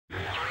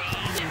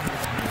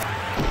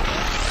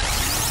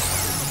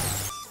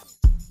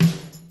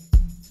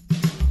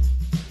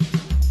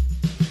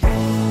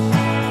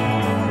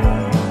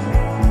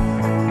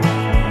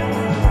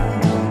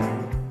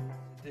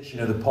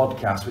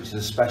podcast, which is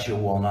a special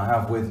one, I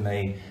have with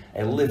me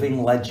a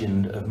living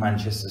legend of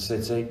Manchester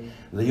City,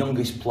 the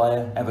youngest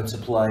player ever to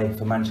play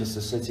for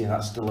Manchester City, and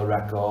that's still a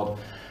record,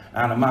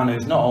 and a man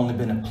who's not only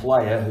been a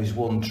player, who's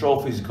won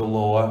trophies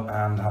galore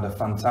and had a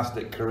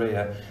fantastic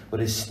career, but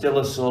is still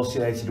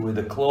associated with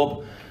the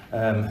club,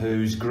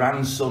 whose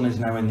grandson is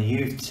now in the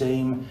youth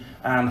team,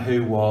 and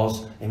who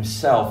was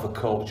himself a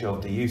coach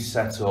of the youth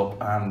setup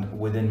and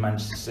within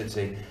Manchester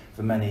City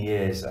for many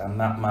years, and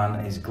that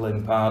man is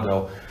Glyn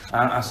Pardoe.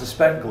 And I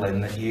suspect,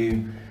 Glyn, that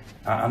you,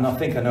 and I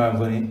think I know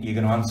you're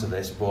going to answer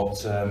this,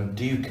 but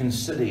do you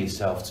consider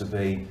yourself to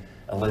be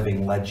a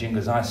living legend?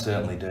 Because I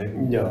certainly do.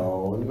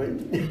 No,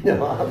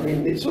 I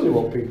mean, it's only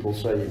what people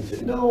say,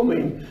 isn't it? No, I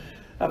mean,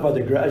 I've had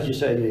a great, as you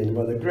say, Ian,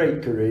 I've had a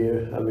great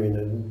career. I mean,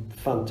 a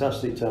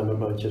fantastic time at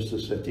Manchester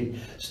City.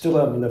 Still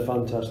having a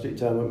fantastic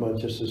time at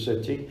Manchester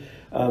City.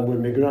 And with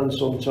my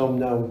grandson Tom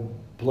now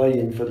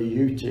playing for the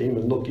youth team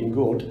and looking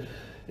good,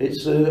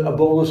 it's a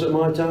bonus at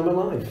my time of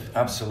life.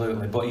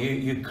 Absolutely, but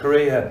your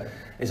career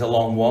is a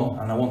long one,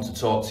 and I want to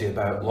talk to you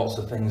about lots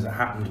of things that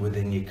happened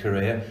within your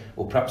career.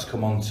 We'll perhaps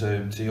come on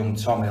to young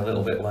Tommy a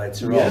little bit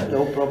later on. Yeah,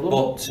 no problem.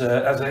 But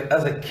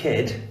as a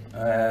kid,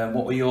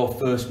 what were your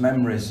first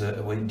memories?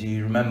 Do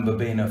you remember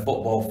being a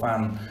football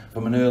fan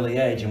from an early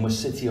age, and was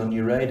City on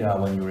your radar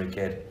when you were a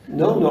kid?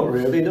 No, not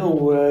really,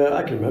 no.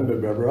 I can remember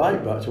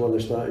right back to when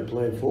I started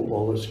playing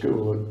football at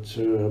school at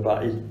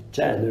about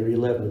 10 or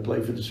 11. I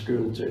played for the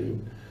school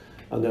team,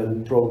 and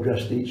then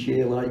progressed each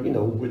year, like, you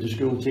know, with the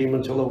school team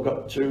until I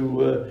got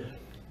to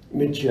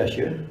mid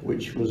Cheshire,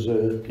 which was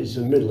is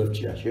the middle of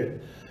Cheshire,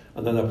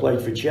 and then I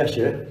played for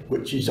Cheshire,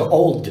 which is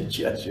old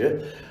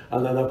Cheshire,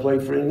 and then I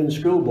played for England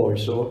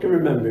schoolboys, so I can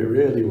remember it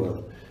really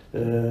well.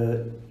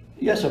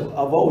 Yes, I've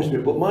always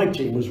been, but my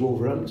team was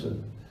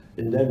Wolverhampton.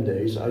 In them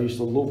days, I used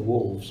to love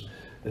Wolves.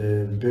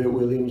 Bert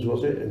Williams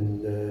was it,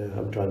 and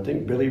I'm trying to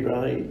think, Billy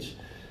Bright,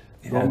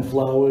 Ron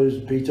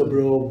Flowers, Peter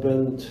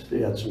Broadbent. They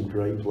had some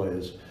great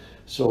players.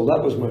 So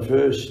that was my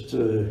first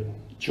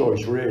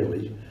choice,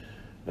 really,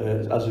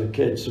 as a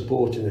kid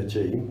supporting a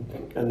team.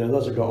 And then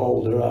as I got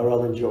older,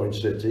 Alan joined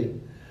City,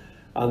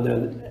 and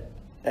then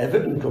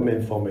Everton come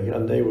in for me,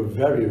 and they were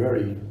very,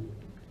 very,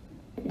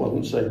 well, I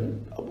wouldn't say,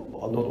 I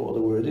don't know what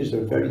the word is, they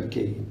were very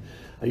keen.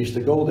 I used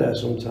to go there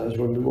sometimes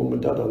with my mum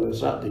and dad on a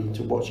Saturday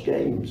to watch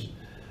games,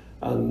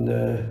 and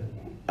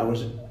I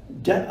must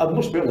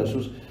be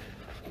honest,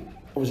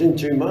 I was in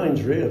two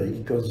minds really,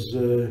 because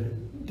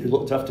they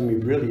looked after me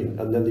brilliant,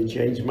 and then they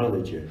changed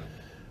manager,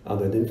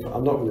 and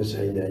I'm not going to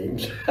say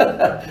names,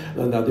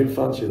 and I didn't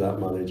fancy that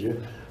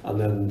manager, and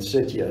then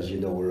City, as you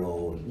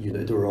know,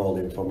 they were all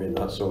in for me, and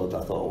that sort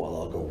of, I thought,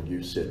 well, I'll go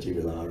use City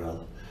with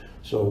RL.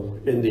 So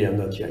in the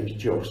end, I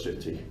chose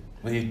City.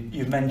 Well,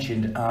 you've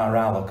mentioned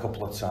RL a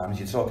couple of times.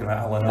 You're talking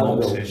about Alan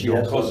Oakes, who's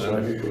your cousin.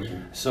 Right, my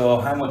cousin. So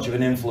how much of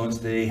an influence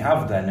did he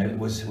have then?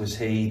 Was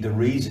he the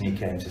reason he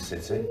came to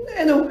City?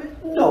 No,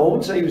 I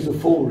wouldn't say he was the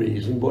full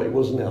reason, but it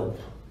wasn't help.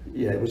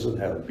 Yeah, it wasn't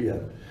help, yeah.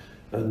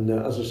 And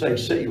as I say,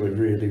 City were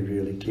really,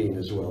 really keen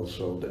as well.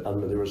 So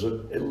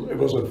it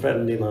was a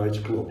friendly, nice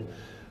club.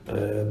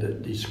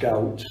 The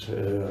scout,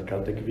 I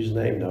can't think of his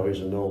name now, he's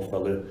an old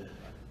fella.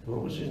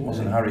 What was his name?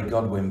 Wasn't Harry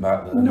Godwin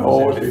back then? No,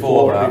 was it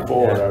before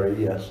yeah.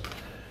 Harry, yes.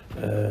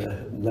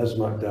 Les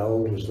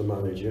McDowell was the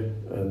manager,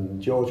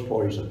 and George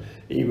Poyser,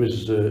 he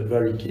was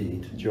very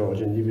keen,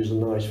 George, and he was a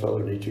nice fellow,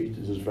 and he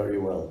treated us very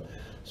well.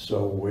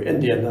 So in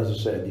the end, as I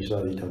said, he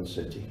decided on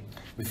City.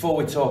 Before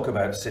we talk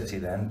about City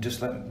then,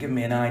 just give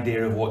me an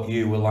idea of what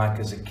you were like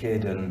as a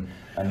kid, and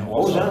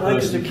what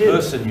sort of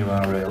person you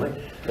are really.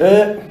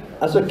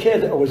 As a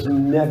kid, I was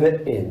never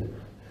in.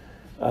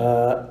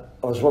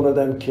 I was one of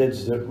them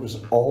kids that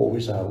was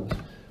always out,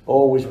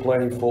 always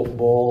playing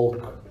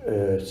football,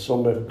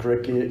 summer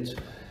cricket.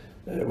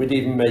 We'd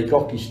even make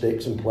hockey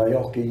sticks and play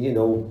hockey, you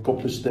know, a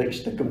couple of sticks,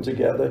 stick them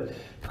together.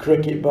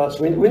 Cricket bats,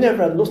 we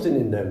never had nothing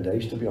in them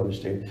days, to be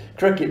honest with you.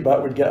 Cricket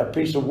bat, we'd get a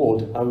piece of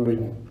wood and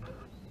we'd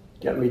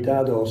get my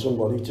dad or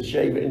somebody to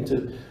shave it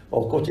into,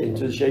 or cut it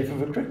into the shape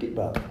of a cricket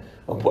bat,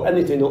 and put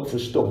anything up for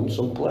stumps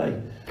and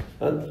play.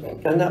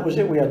 And that was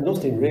it, we had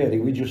nothing really,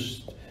 we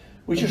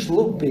just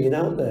loved being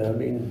out there. I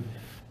mean,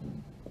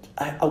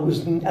 I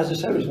was, as I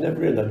said, I was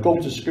never in. I'd go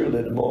to school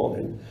in the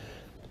morning,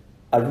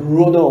 I'd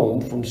run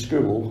home from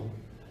school,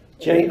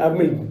 got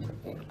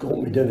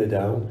my dinner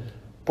down,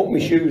 put my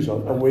shoes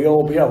on, and we'd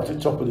all be out at the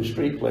top of the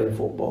street playing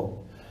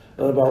football.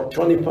 And about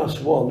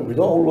 1:20, we'd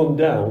all run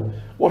down,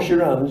 wash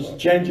your hands,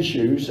 change your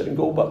shoes, and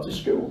go back to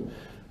school.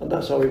 And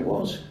that's how it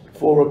was.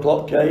 4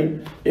 o'clock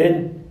came,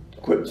 in,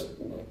 quick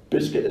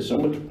biscuit or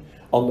something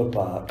on the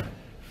park.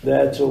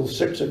 There till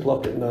 6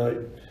 o'clock at night.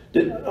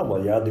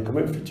 Well, you had to come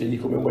in for tea,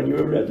 you come in when you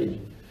were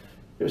ready.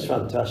 It was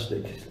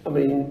fantastic. I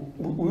mean,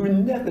 we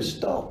never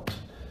stopped.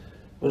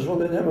 It was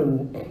one of them,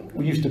 and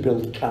we used to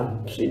build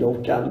camps, you know,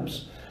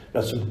 camps. We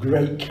had some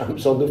great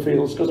camps on the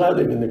fields, because I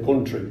live in the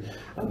country,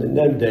 and in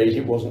them days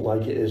it wasn't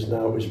like it is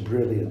now. It was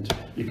brilliant.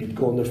 You could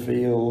go on the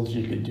fields,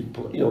 you could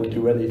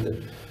do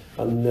anything.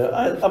 And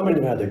I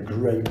had a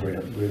great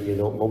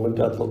bringing up. Mum and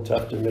Dad looked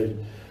after me.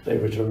 they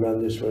were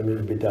tremendous for me.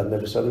 My dad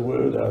never said a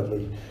word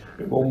hardly.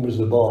 My mum was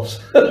the boss.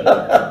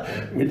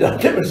 My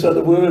dad never said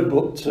a word,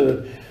 but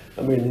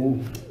I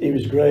mean, he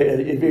was great.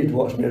 If he'd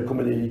watch me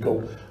coming in, he'd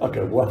go, I could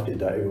have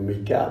wafted at him with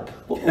my cap.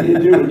 What are you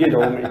doing? You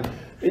know, I mean,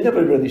 he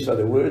never really said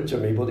a word to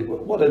me, but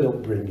what an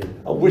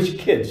upbringing. I wish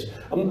kids,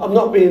 I'm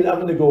not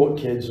having to go at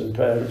kids and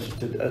parents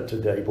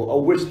today, but I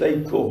wish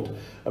they could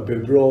have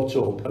been brought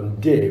up and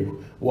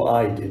do what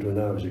I did when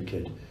I was a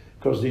kid,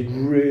 because they'd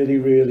really,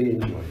 really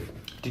enjoy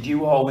it. Did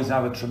you always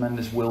have a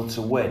tremendous will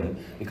to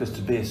win? Because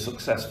to be a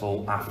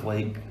successful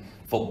athlete,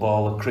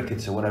 footballer,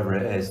 cricketer, whatever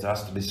it is, there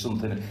has to be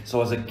something.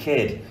 So as a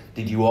kid,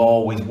 did you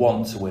always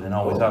want to win and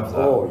always have that?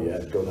 Oh yeah,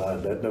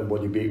 God,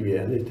 nobody beat me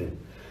at anything.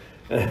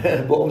 But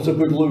I was a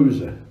good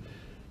loser.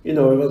 You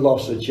know, if I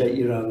lost, I'd shake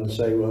your hand and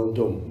say, well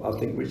done. I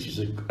think which is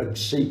a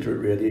secret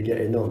really of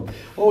getting on.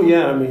 Oh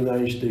yeah, I mean, I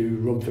used to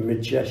run for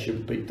mid-Cheshire,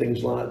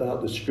 things like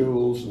that, the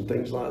schools and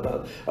things like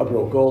that. I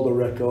broke all the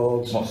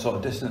records. What sort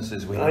of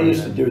distances were you I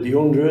used to do the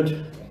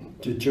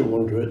 100 to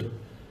 200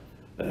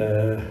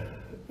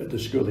 at the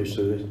school. They used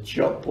to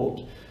shot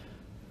put.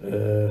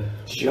 I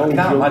can't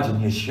imagine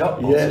your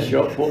shot put. Yeah,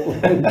 shot put,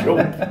 long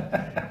jump,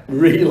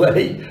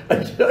 relay.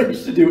 I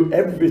used to do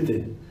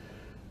everything.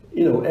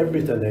 You know,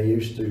 everything I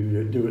used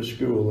to do at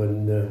school,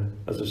 and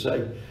as I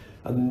say,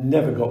 I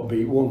never got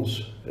beat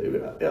once.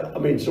 I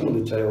mean, some of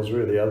the tales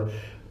really,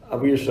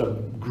 I used to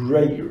have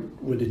great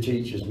with the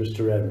teachers,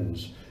 Mr.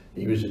 Evans.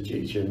 He was a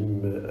teacher,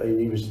 and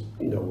he was,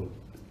 you know,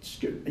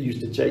 he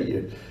used to take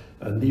you,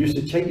 and they used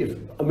to take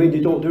you, I mean, they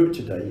don't do it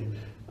today.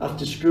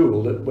 After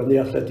school, when the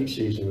athletic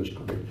season was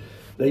coming,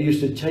 they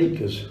used to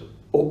take us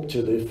up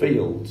to the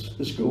fields,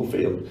 the school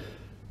field,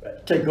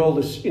 take all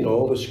this, you know,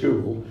 all the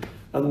school,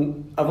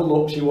 and have a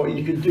look, see what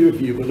you could do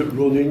if you were good at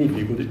running, if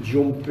you were good at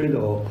jumping,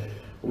 or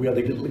we had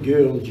a little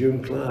girl,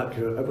 June Clark,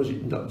 was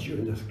it not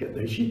June, I forget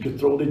now, she could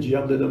throw the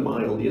javelin a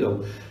mile, you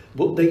know,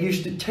 but they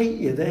used to take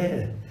you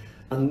there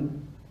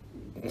and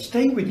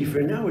stay with you for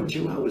an hour,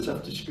 2 hours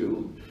after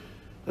school,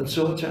 and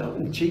sort out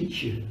and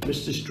teach you.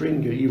 Mr.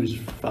 Stringer, he was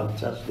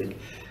fantastic.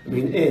 I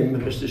mean, him,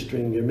 Mr.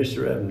 Stringer,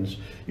 Mr. Evans,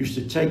 used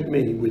to take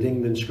me with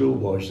England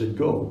schoolboys, they'd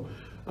go,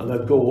 and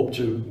I'd go up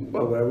to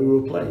where we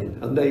were playing,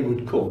 and they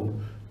would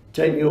come,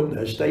 take me up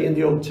there, stay in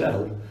the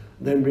hotel,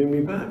 then bring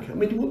me back. I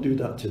mean, they wouldn't do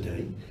that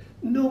today.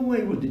 No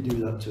way would they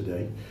do that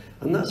today.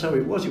 And that's how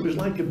it was. It was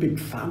like a big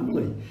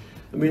family.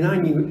 I mean, I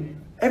knew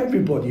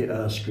everybody at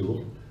our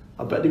school.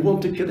 I bet they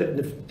want a kid,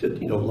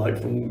 you know, like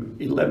from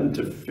 11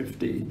 to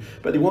 15.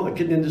 But they want a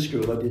kid in the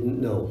school I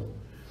didn't know.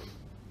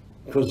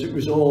 Because it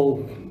was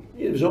all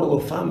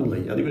a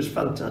family, and it was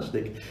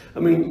fantastic.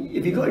 I mean,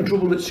 if you got in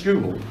trouble at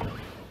school,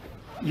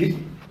 you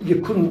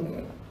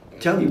couldn't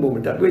tell your mum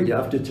and dad, well, you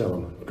have to tell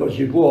them, because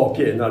you'd walk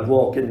in, I'd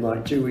walk in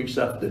like 2 weeks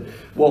after,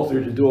 walk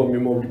through the door and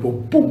your mum would go,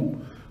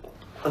 boom,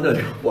 and I'd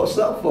go, what's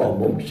that for,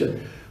 mum? She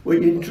said, well,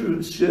 you in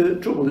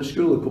trouble at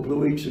school a couple of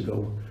weeks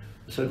ago.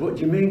 I said, what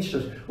do you mean? She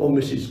says, oh,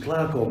 Mrs.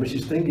 Clark or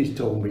Mrs. Thingy's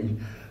told me,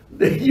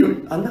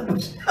 and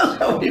that's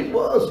how it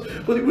was.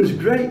 But it was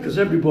great, because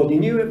everybody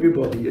knew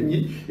everybody, and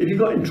if you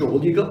got in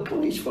trouble, you got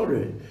punished for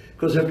it,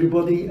 because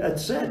everybody had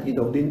said, you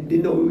know, they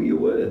know who you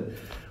were.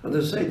 And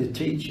as I say, the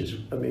teachers,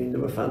 I mean, they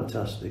were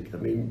fantastic. I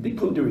mean, they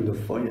couldn't do enough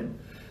for you.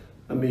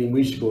 I mean, we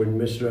used to go in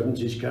Mr.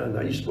 Evans's car, and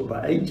I used to put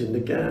about 8 in the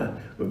car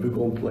when we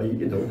go and play,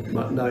 you know,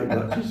 night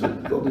matches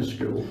at other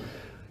school.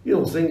 You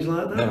know, things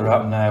like that. Never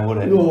happened now, would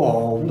it?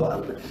 No,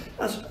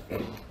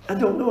 I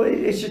don't know,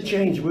 it's a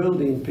changed world,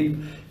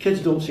 and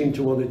kids don't seem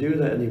to want to do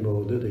that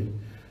anymore, do they? I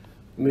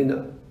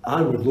mean,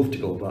 I would love to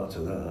go back to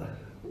that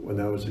when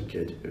I was a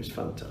kid. It was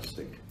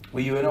fantastic. Were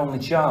you an only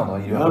child?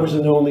 Or you? I was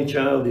an only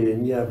child,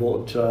 Ian, yeah,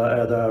 but I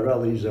had our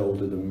rallies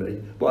older than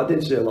me. But I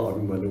did see a lot of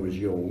them when I was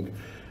young.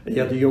 And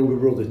you had a younger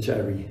brother,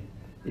 Terry.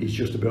 He's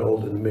just a bit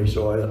older than me,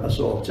 so I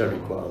saw Terry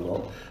quite a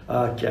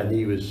lot. Ken,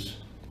 he was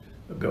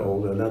a bit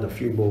older, and I had a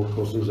few more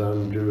cousins,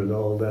 Andrew and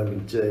all them,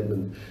 and Tim,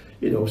 and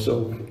you know,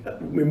 so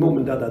my mum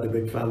and dad had a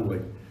big family.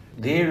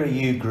 The era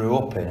you grew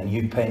up in, and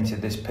you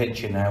painted this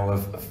picture now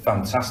of a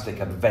fantastic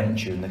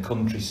adventure in the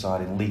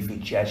countryside in leafy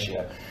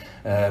Cheshire,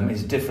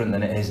 is different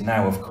than it is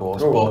now, of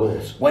course. Oh, but of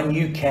course. When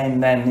you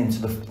came then into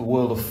the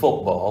world of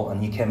football,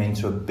 and you came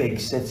into a big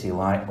city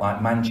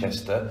like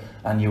Manchester,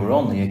 and you were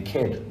only a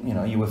kid, you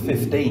know, you were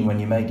 15 when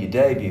you made your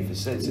debut for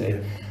City.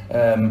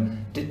 Yeah.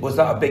 Was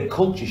that a big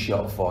culture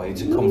shock for you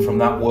to come from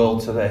that world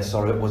to this,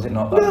 or was it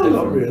not that different?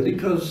 No, not really,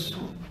 because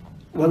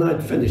when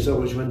I'd finished, I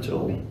always went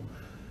home.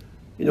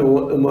 You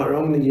know, no matter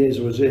how many years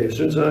I was here,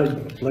 since I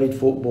played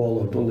football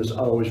or done this, I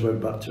always went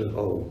back to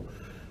home.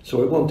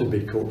 So it wasn't a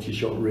big culture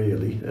shock,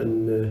 really.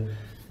 And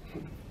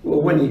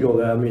well, when you go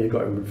there, I mean, I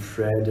got in with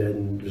Fred,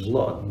 and there's a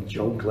lot.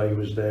 John Clay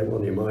was there,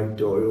 wasn't he? Mike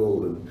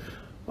Doyle, and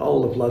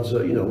all the lads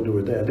that, you know, they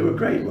were there. They were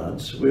great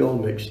lads. We all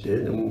mixed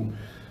in, and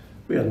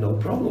we had no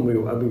problem.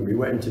 We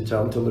went into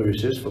town to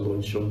Lewis's for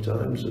lunch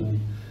sometimes, and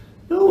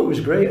no, it was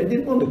great. I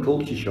didn't want a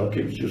culture shock.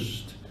 It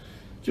was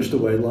just the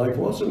way life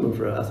was,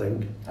 I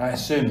think. I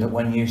assume that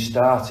when you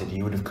started,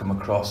 you would have come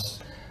across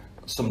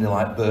somebody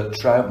like Bert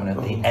Troutman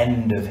at the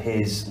end of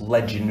his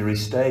legendary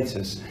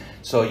status.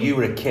 So you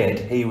were a kid,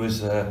 he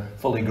was a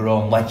fully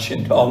grown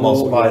legend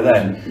almost by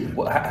then.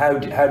 How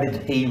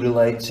did he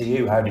relate to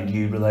you? How did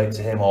you relate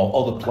to him, or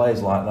other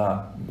players like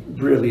that?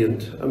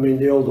 Brilliant. I mean,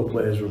 the older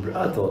players were,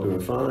 I thought they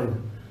were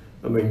fine.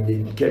 I mean,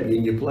 they kept you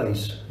in your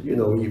place. You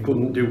know, you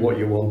couldn't do what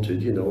you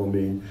wanted, you know. I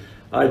mean,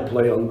 I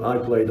played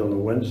on a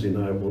Wednesday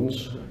night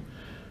once,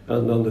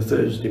 and on the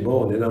Thursday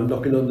morning I'm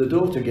knocking on the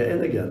door to get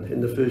in again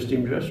in the first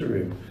team dressing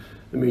room.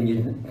 I mean,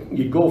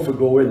 you go for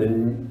going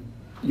and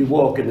you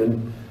walk in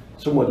and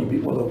somebody,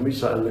 one of me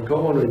sat in the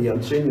corner and you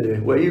hadn't seen me.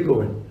 Where are you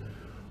going?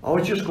 I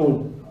was just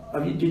going,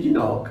 did you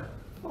knock?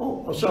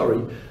 Oh,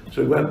 sorry.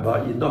 So he went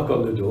back, you knock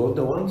on the door,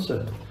 no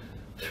answer.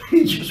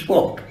 He'd just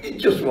walk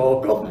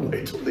off and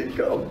wait till they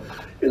come.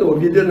 You know,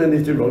 if you did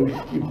anything wrong,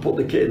 you put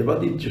the kit in the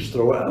bag, he'd just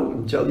throw it out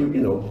and tell you,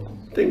 you know,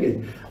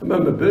 thingy. I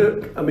remember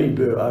Bert,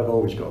 I've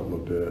always got on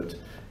with Bert.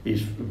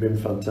 He's been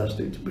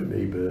fantastic with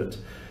me, Bert.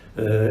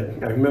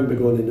 I remember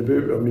going in the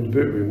boot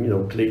room, you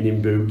know,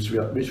 cleaning boots,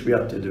 which we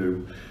had to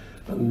do.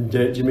 And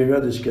Jimmy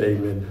Redders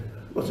came in.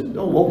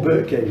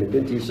 Bert came in,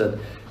 didn't he? He said,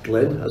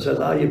 Glyn. I said,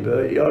 are you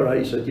Bert? You all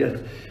right? He said, yeah.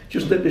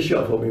 Just lift the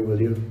shot for me,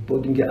 will you?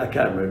 But didn't get, I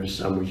can't remember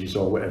sandwiches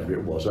or whatever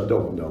it was, I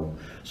don't know.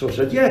 So I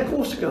said, yeah, of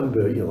course I can,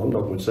 Bert. You know, I'm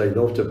not going to say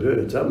no to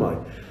Bert, am I?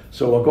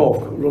 So I go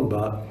off, run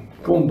back,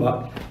 come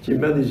back. Jim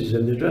Redders is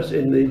in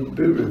the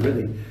boot room,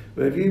 really.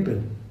 Where have you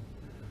been?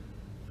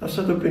 I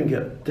said, I've been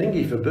get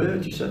thingy for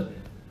Bert. He said,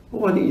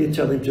 well, why didn't you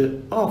tell him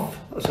to off?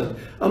 I said,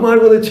 am I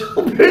going to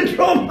tell Bert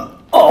from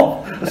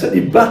off? I said,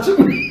 he battered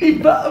me,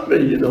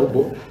 you know,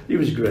 but he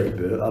was great,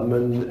 Bert. I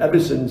mean, ever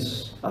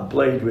since I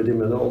played with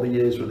him and all the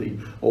years with the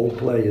old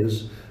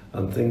players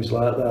and things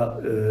like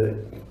that,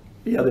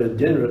 he had a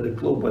dinner at the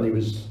club when he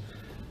was,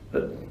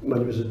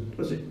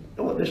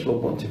 this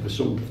one wanted for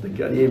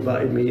something, and he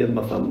invited me and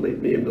my family,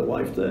 me and my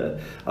wife there.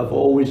 I've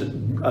always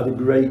had a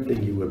great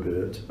thing with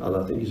Bert, and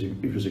I think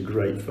he was a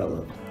great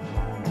fella.